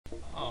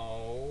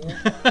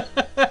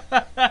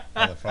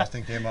Oh, the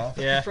frosting came off?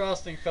 Yeah. The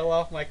frosting fell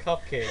off my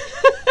cupcake.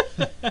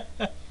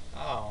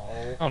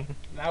 Oh.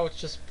 Now it's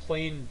just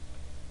plain,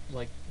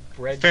 like,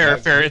 bread. Fair.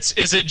 powder.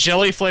 Is it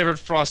jelly flavored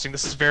frosting?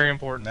 This is very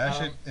important.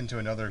 Mash it into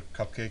another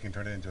cupcake and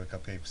turn it into a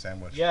cupcake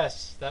sandwich.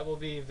 Yes, that will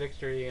be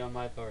victory on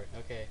my part.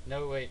 Okay.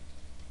 No, wait.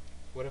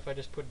 What if I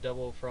just put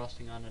double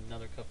frosting on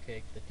another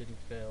cupcake that didn't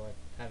fail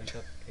at having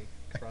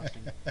cupcake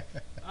frosting?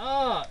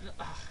 Ah!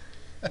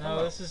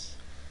 No, this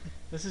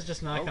is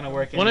just not going to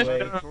work What if-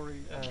 anyway.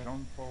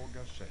 Jean Paul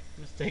Gasset.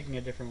 I'm just taking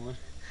a different one.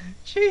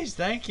 Jeez,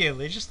 thank you.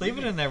 Just leave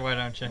it in there, why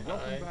don't you?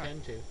 Welcome I back.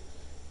 intend to.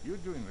 You're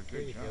doing a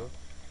There good you job. go.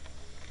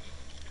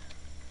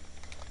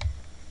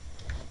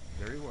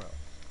 Very well.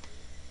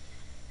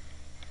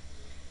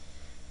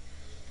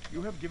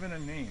 You have given a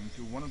name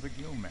to one of the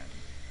gillmen.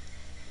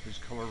 His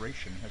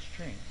coloration has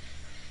changed,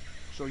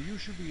 so you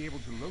should be able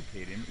to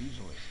locate him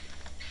easily.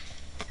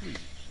 Please,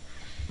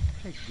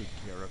 take good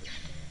care of him.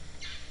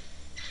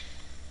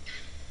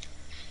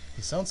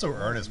 He sounds so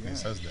earnest when he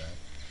Yes. says that.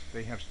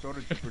 They have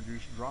started to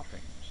produce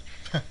droppings.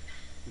 The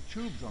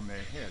tubes on their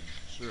heads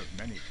serve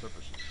many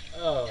purposes.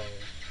 Oh.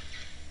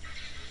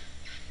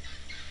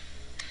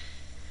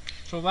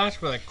 So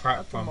that's where the crap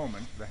At the from.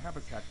 moment, the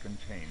habitat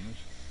contains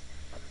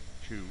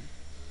 2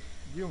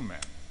 gillmen.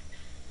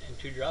 And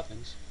 2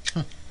 droppings.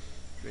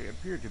 They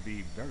appear to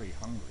be very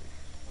hungry.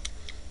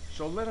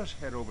 So let us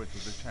head over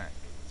to the tank.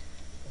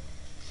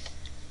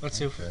 Let's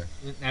see if Okay.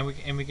 and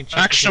we can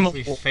check to see if we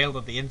Actionable. failed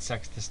at the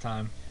insects this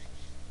time.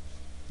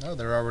 No,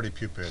 they're already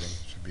pupating.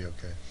 Should be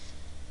okay.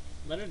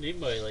 Leonard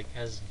Nimoy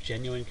has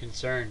genuine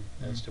concern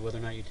as to whether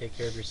or not you take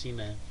care of your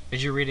Seaman.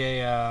 Did you read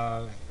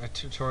a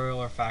tutorial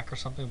or fact or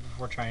something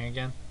before trying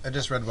again? I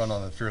just read one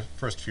on the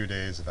first few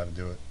days of how to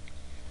do it.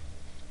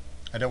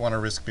 I don't want to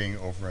risk being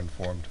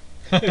over-informed.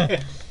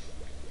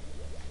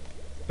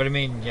 But I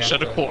mean, you have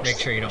Should, of to course. make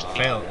sure you don't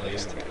fail at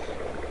least.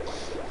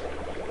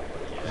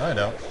 No, I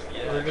don't.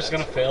 We're just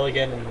gonna fail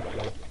again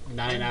like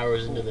 9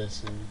 hours into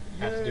this and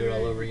have to do it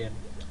all over again.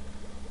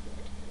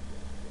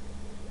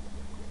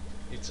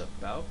 It's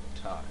about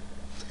time.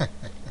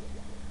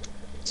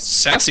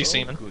 Sassy Oh,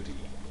 Seaman. goody.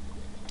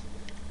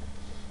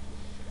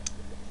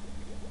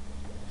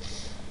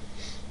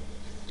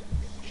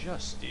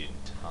 Just in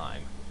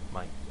time.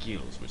 My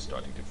gills were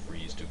starting to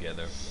freeze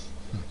together.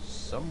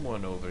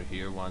 Someone over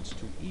here wants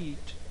to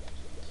eat.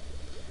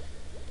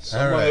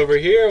 Someone Alright. over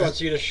here wants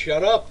you to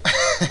shut up.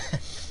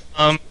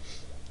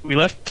 We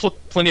left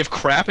plenty of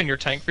crap in your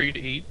tank for you to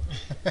eat.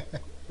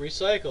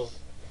 Recycle.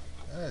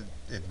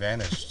 It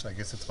vanished. I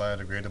guess it's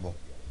biodegradable.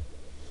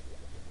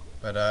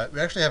 But we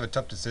actually have a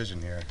tough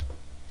decision here.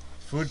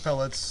 Food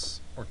pellets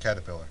or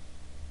caterpillar?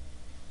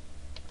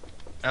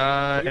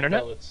 Food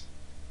Internet? pellets.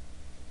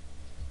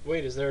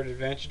 Wait, is there an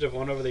advantage of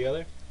one over the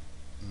other?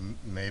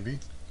 Maybe. Give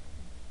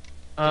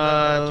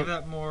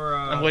that more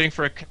I'm waiting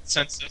for a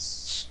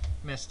consensus.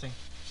 misting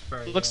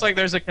spray. Looks like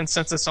there's a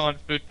consensus on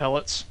food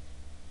pellets.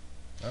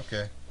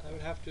 Okay. I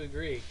would have to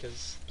agree,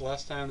 because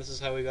last time this is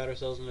how we got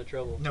ourselves into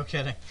trouble. No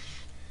kidding.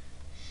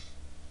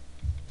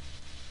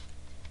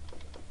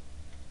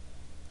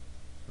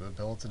 Food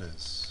pellets it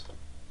is.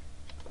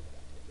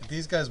 If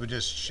these guys would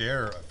just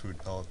share a food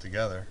pellet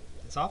together.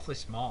 It's awfully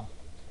small.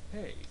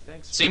 Hey,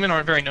 thanks. for- Seamen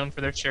aren't very known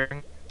for their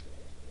sharing.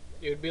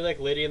 It would be like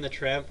Lady and the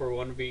Tramp, where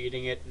one would be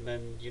eating it, and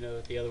then,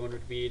 the other one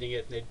would be eating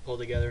it, and they'd pull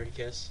together and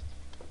kiss.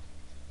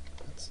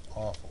 That's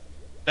awful.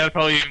 That would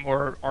probably be a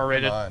more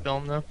R-rated Come on.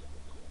 film, though.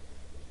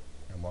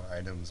 No more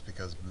items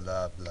because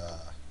blah blah.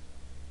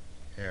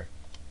 Here.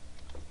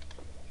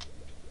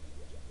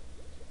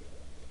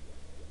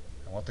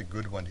 I want the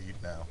good one to eat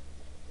now.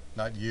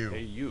 Not you.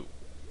 Hey, you.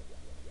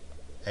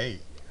 Hey.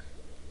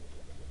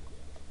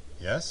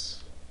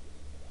 Yes?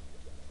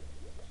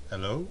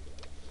 Hello?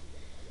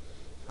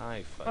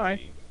 Hi, Fuzzy. Hi.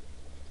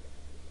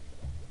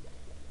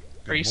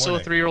 Good Are you still a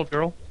morning. 3-year-old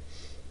girl?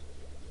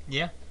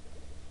 Yeah.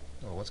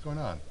 Oh, what's going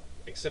on?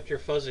 Except you're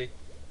fuzzy.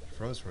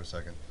 Froze for a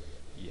second.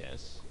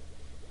 Yes.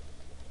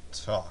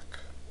 Talk.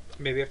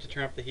 Maybe you have to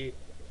turn up the heat.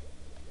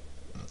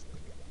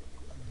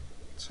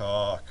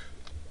 Talk.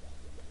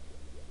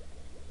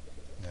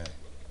 Yeah.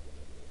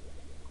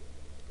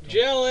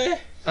 Jelly!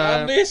 I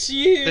Uh, miss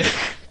you!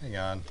 Hang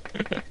on.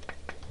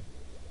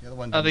 The other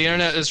one. The didn't-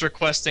 internet is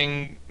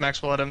requesting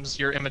Maxwell Adams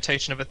your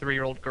imitation of a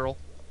 3-year-old girl.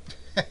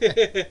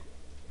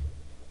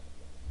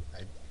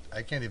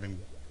 I can't even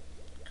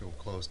go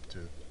close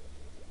to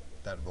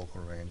that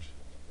vocal range.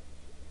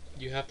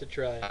 You have to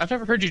try. I've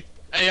never heard you.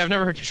 I've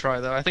never heard you try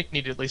though. I think you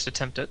need to at least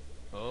attempt it.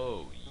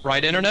 Oh,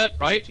 Right, internet,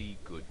 right? pretty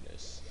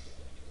goodness.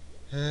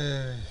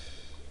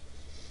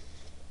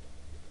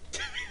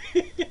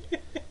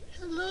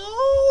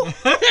 Hello?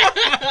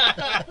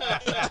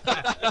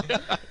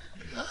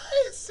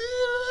 Hi,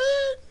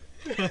 Seaman.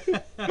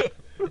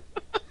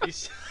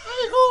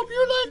 I hope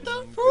you like the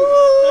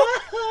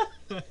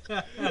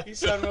food. You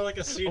sound more like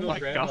a senile my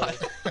grandmother.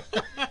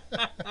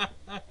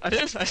 I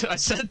did. I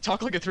said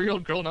talk like a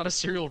 3-year-old girl, not a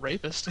serial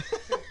rapist.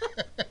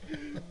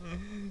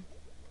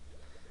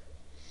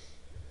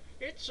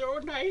 It's so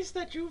nice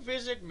that you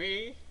visit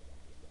me.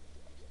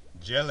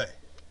 Jelly.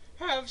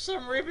 Have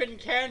some ribbon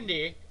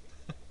candy.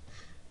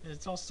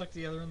 It's all stuck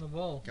together in the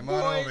bowl. Come on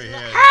Boys, over here.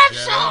 have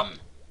Jelly.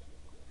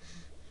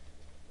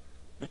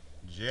 some.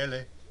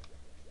 Jelly.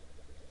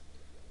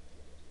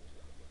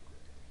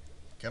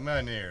 Come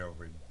on here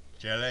over,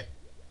 Jelly.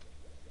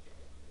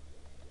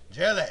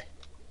 Jelly.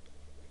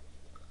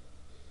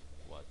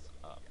 What's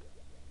up?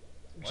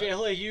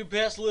 Jelly, you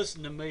best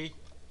listen to me.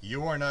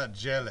 You are not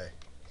Jelly.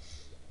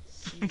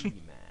 Seaman.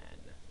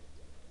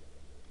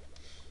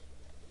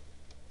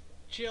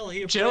 Jelly,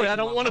 you're Jelly, I breaking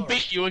don't my want to heart.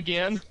 beat you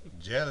again.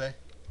 Jelly.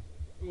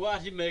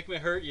 Why'd you make me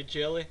hurt you,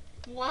 Jelly?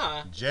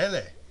 Why?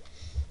 Jelly.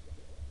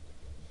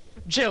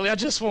 Jelly, I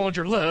just wanted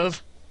your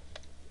love.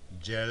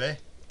 Jelly.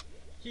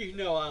 You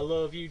know I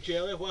love you,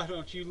 Jelly. Why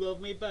don't you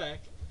love me back?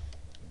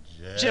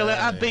 Jelly,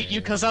 I beat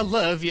you 'cause I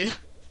love you.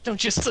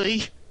 Don't you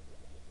see?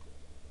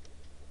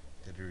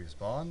 Did he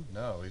respawn?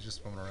 No, he's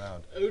just swimming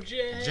around. Oh,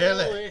 Jelly,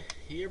 Jelly.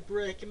 you're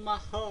breaking my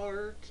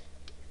heart.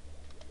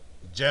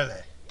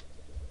 Jelly.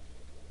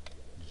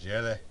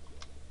 Jelly.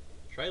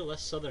 Try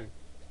less southern.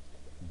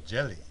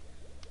 Jelly.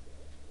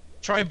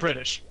 Try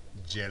British.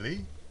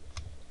 Jelly.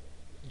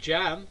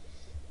 Jam.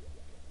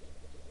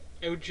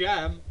 Oh,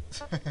 jam.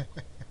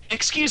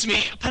 Excuse me,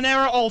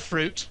 Panera all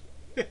fruit.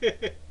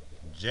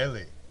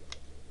 Jelly.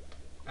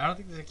 I don't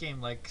think this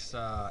game likes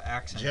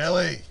accents.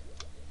 Jelly.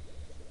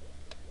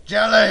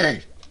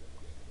 Jelly.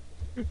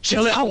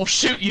 Jelly, I will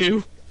shoot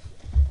you.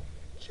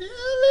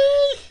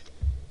 Jelly.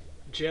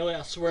 Jelly,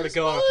 I swear to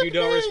Respond God, if you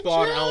don't to me,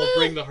 respond, I will Jelly.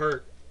 bring the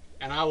hurt.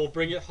 And I will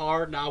bring it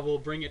hard, and I will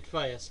bring it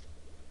fast.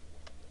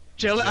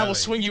 Jelly, I will Jelly.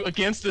 swing you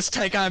against this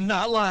tank. I'm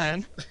not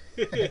lying.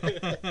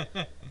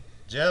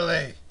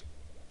 Jelly.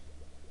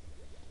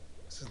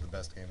 This is the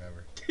best game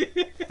ever.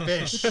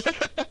 Fish.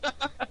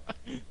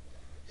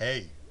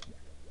 Hey.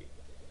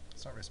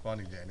 It's not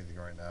responding to anything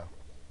right now.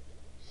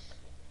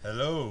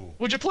 Hello.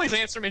 Would you please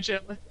answer me,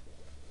 Jelly?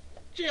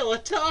 Jelly,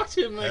 talk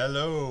to me.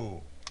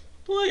 Hello.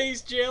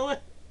 Please, Jelly.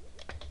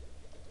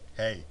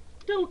 Hey.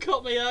 Don't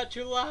cut me out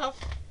your life.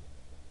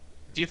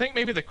 Do you think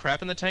maybe the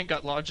crap in the tank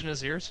got lodged in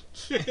his ears?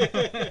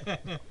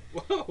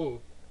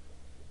 Whoa.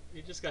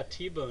 You just got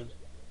T-boned.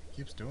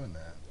 Keeps doing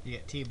that. You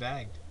get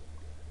teabagged.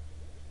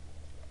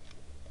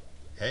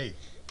 Hey.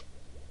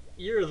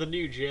 You're the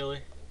new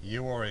Jelly.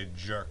 You are a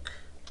jerk.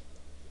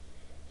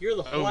 You're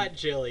the Oh. white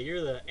Jelly.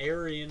 You're the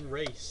Aryan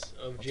race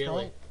of What's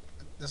Jelly. wrong?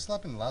 This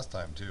happened last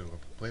time too. I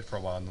played for a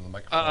while and then the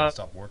microphone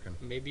stopped working.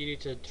 Maybe you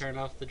need to turn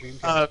off the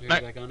Dreamcast Uh, and turn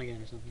Mac- it back on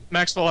again or something.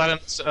 Maxwell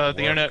Adams, the Work.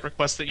 internet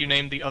requests that you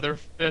name the other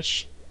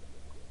fish.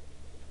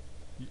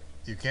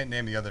 You can't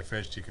name the other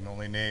fish. You can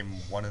only name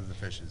one of the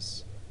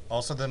fishes.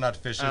 Also, they're not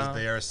fishes. Oh.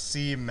 They are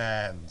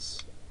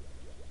seamans.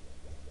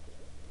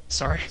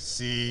 Sorry.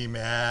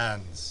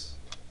 Seamans.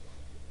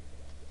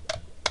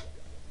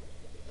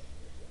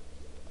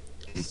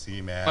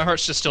 Seaman. My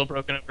heart's just still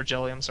broken over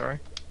Jelly, I'm sorry.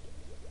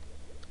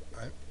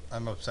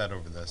 I'm upset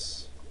over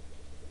this.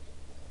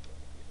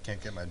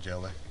 Can't get my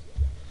jelly.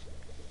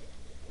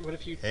 What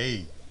if you...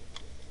 Hey.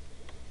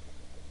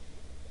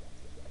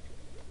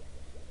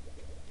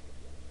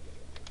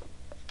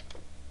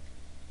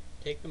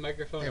 Take the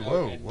microphone Hey, out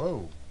whoa, and...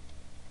 whoa.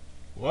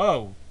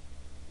 Whoa.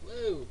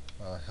 Whoa.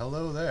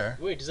 Hello there.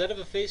 Wait, does that have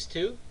a face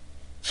too?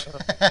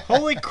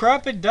 Holy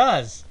crap, it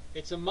does.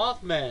 It's a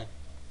Mothman.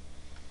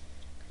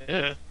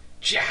 Yeah.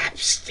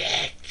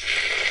 Chapstick.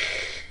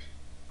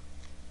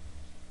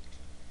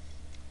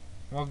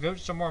 Well, go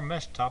some more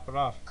mist, top it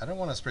off. I don't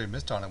want to spray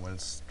mist on it when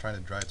it's trying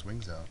to dry its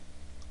wings out.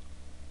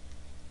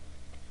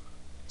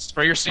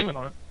 Spray your semen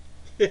on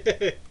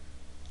it.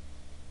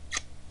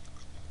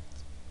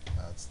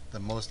 It's the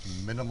most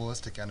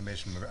minimalistic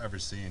animation we've ever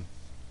seen.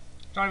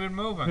 It's not even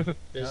moving.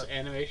 There's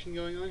animation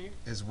going on here?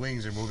 His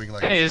wings are moving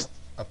like Hey,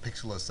 a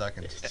pixel a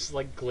second. It's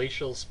like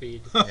glacial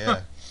speed.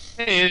 Yeah,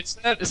 is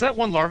that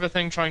one larva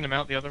thing trying to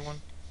mount the other one?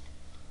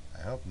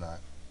 I hope not.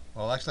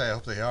 Well, actually, I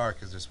hope they are,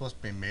 because they're supposed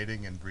to be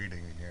mating and breeding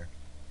in here.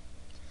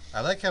 I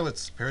like how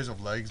its pairs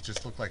of legs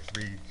just look like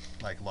three,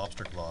 like,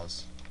 lobster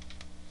claws.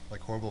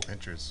 Like horrible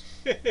pinchers.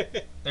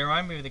 They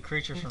remind me of the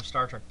creatures from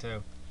Star Trek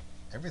 2.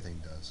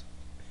 Everything does.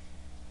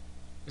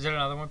 Is there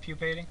another one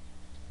pupating?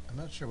 I'm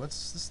not sure.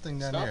 What's this thing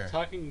down Stop here?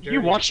 talking dirty.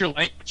 You watch your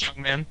language,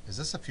 young man. Is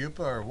this a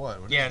pupa or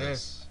what? What Yeah, it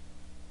this?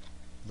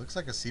 Looks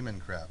like a semen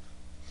crab.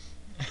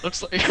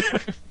 Looks like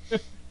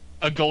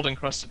a gold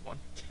encrusted one.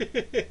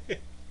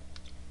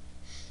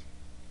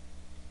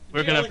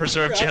 We're gonna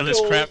preserve Jelly's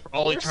crap for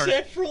all We're eternity.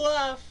 set for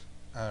life.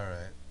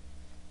 Alright.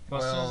 Well,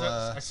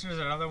 Well, as soon as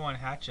another one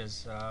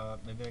hatches,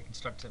 maybe they can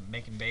start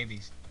making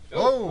babies.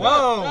 Whoa!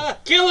 Whoa! Ah,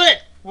 kill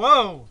it!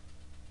 Whoa!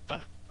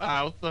 What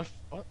the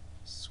what?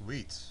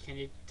 Sweet. Can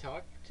you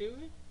talk to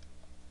it?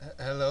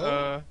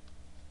 Hello?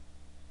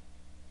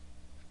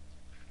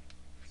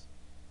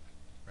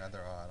 Rather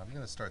odd. I'm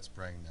gonna start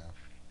spraying now.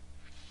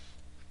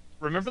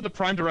 Remember the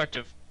prime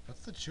directive.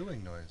 What's the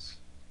chewing noise?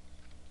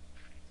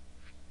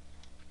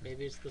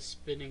 Maybe it's the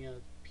spinning of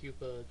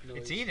pupa noise.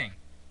 It's eating.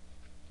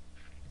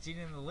 It's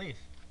eating the leaf.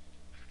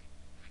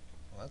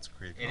 Well, that's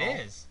creepy. It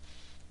is.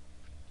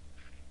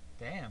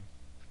 Damn.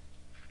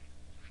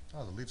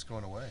 Oh, the leaf's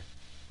going away.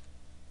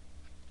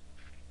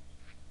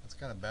 That's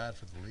kind of bad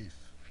for the leaf.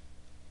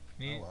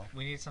 Well.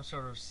 We need some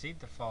sort of seed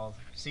to fall.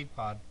 Seed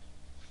pod.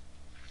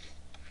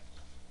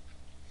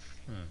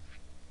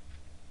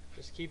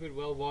 Just keep it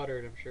well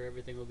watered. I'm sure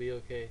everything will be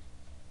okay.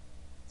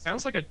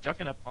 Sounds like a duck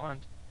in a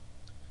pond.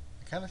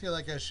 I kind of feel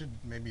like I should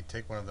maybe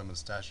take one of them and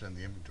stash it in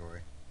the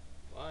inventory.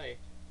 Why?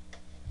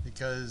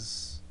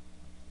 Because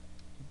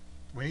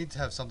we need to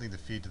have something to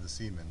feed to the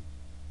seaman.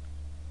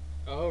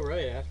 Oh,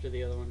 right. After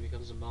the other one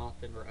becomes a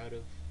moth and we're out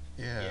of...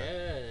 Yeah.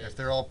 Yes. If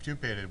they're all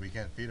pupated, we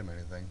can't feed them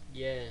anything.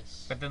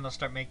 Yes. But then they'll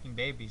start making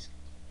babies.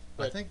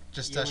 I But think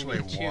just you stash only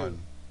away need two. one.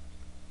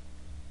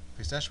 If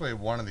we stash away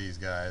one of these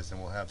guys, then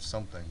we'll have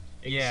something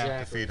Yeah. to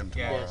Exactly. feed them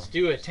Yeah. tomorrow. Yes,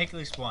 do it. Take at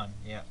least one.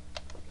 Yeah.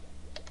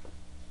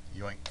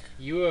 Yoink.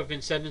 You have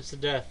been sentenced to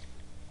death.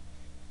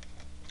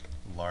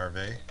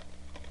 Larvae.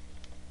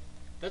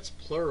 That's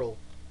plural.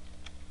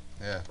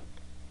 Yeah.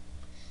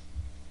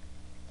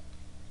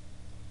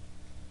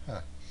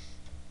 Huh.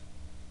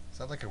 Is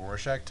that like a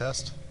Rorschach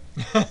test?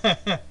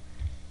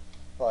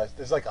 Well,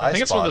 there's like I eye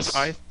think it's one of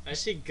spots. those eye. I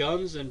see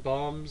guns and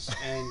bombs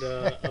and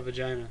a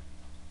vagina.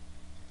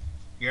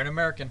 You're an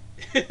American.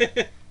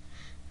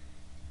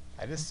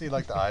 I just see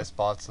like the eye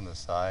spots on the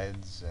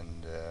sides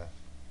and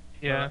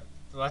Yeah.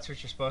 Well, that's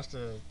what you're supposed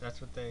to.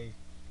 That's what they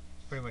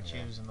pretty much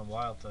Yeah. use in the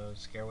wild to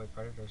scare away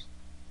predators.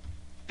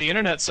 The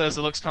internet says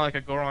it looks kind of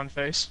like a Goron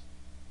face.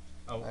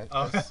 Oh,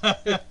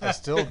 I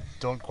still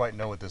don't quite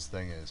know what this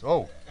thing is.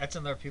 Oh, That's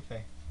in their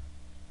pupae.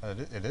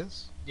 it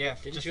is? Yeah.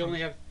 Didn't just you from-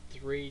 only have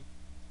three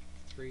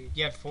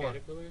You had 4.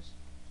 caterpillars?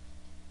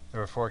 There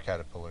were 4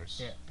 caterpillars.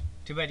 Yeah.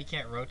 Too bad you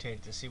can't rotate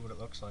it to see what it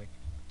looks like.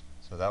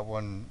 So that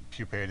one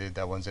pupated,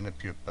 that one's in a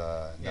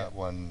pupa, and Yeah. that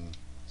one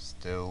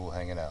still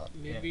hanging out.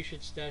 Maybe Yeah. you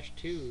should stash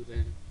 2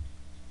 then.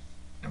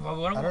 Well,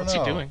 what I don't What's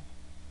know. he doing?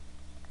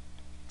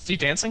 Is he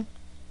dancing?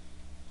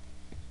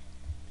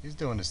 He's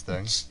doing his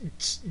thing.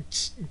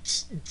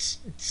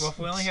 Well, if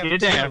we only have Get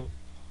two, it down.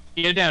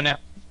 Get it down now.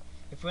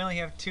 if we only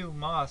have 2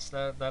 moths,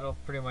 that'll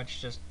pretty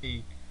much just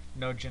be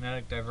no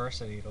genetic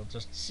diversity. It'll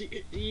just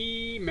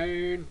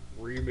Seaman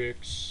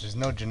remix. There's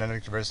no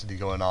genetic diversity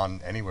going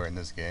on anywhere in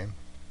this game.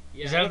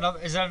 Yeah, is I that don't- another?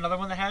 Is that another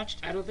one that hatched?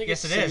 I don't think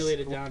Yes, it's it is.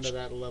 simulated down to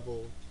that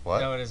level. What?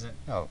 No, it isn't.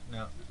 Oh.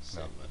 No,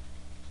 Somewhat.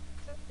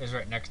 it's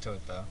right next to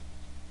it though.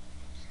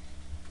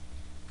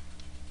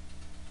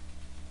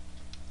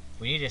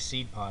 We need a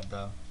seed pod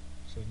though,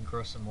 so we can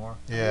grow some more.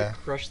 I'm Yeah. gonna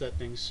crush that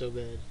thing so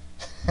bad.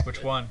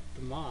 Which one?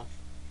 The moth.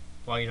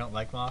 Why you don't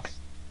like moths?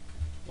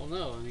 Well,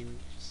 no, I mean,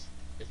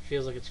 it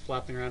feels like it's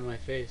flapping around my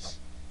face.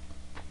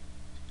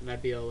 And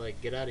I'd be all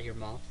like, get out of here,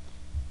 moth.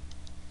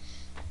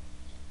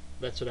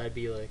 That's what I'd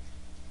be like.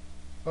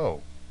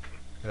 Oh.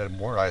 It had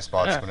more eye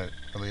spots Yeah. when it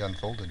really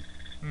unfolded.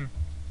 Hmm.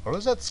 What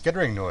was that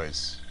skittering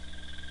noise?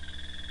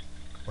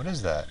 What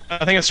is that?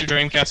 I think it's your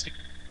Dreamcast.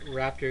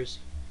 Raptors.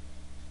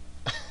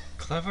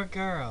 Clever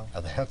girl.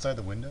 Are they outside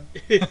the window?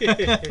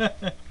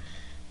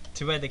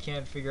 Too bad they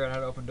can't figure out how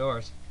to open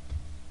doors.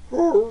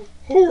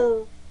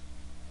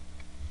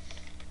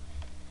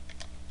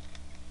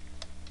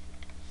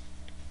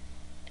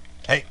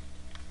 Hey.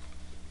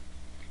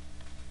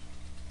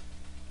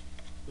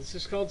 This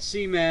is called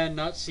Seaman,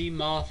 not Sea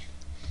Moth.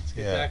 Let's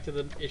get Yeah. back to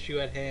the issue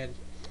at hand.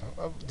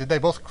 Did they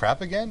both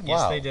crap again? Yes,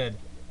 Wow. they did.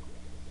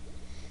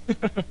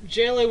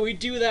 Jayla, we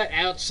do that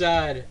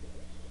outside.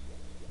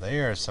 They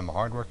are some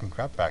hard-working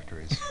crap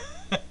factories.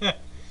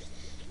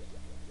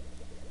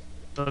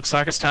 Looks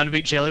like it's time to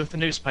beat Jelly with the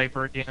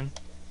newspaper again.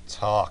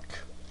 Talk.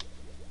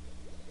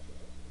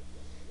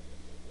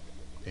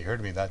 He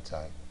heard me that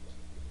time.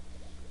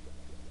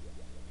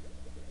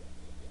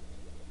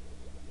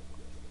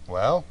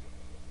 Well,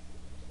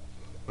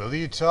 will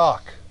you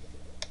talk?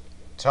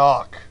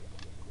 Talk.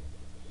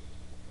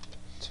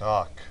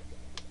 Talk.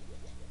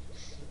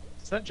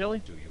 Is that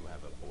Jelly? Do you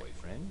have a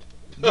boyfriend?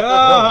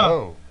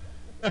 Oh,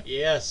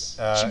 Yes.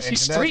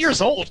 She's internet? 3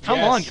 years old. Come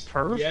Yes. on, you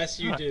perv. Yes,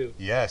 you God. do.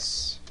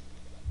 Yes.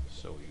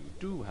 So you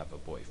do have a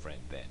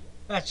boyfriend then?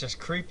 That's just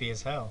creepy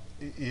as hell.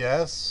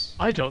 Yes.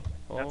 I don't. That's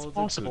All the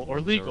possible good or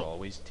ones legal. Are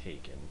always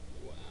taken.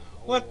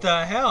 What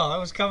the hell? That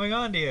was coming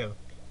on to you.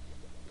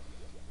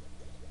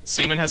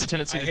 Seaman has a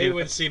tendency I to hate do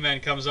when this. Seaman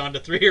comes on to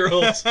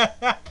 3-year-olds. You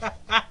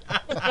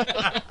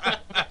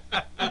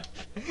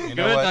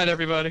know Good what? night,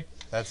 everybody.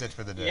 That's it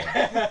for the day.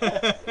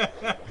 Yeah.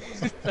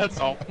 That's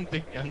all.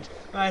 The end.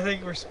 I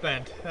think we're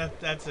spent.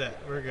 That's it.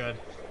 We're good.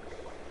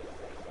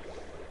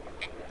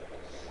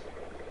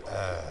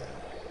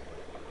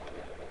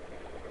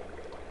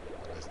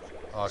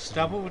 Oxygen.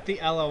 Stop it with the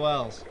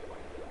LOLs.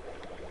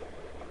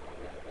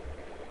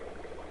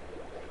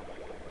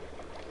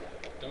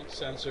 Don't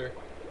censor.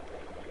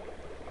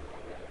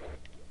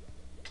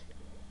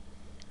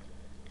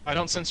 I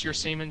don't censor your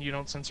semen. You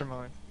don't censor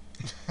mine.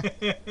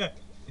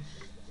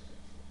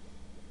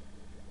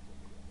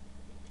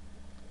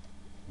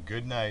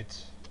 Good night.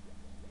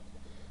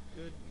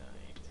 Good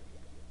night.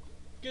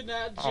 Good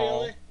night, Aw.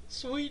 Jelly.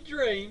 Sweet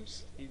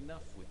dreams.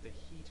 Enough with the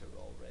heater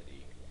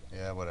already.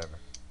 Yeah, whatever.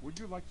 Would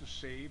you like to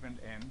save and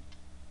end?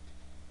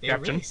 They're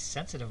Captain? really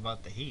sensitive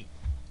about the heat.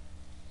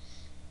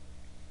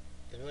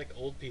 They're like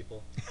old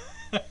people.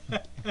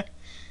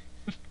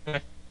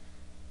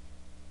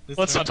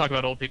 Let's not talk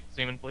about old people,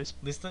 Seaman, please.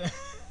 At least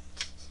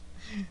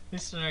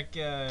they're not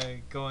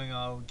going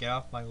all get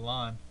off my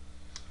lawn.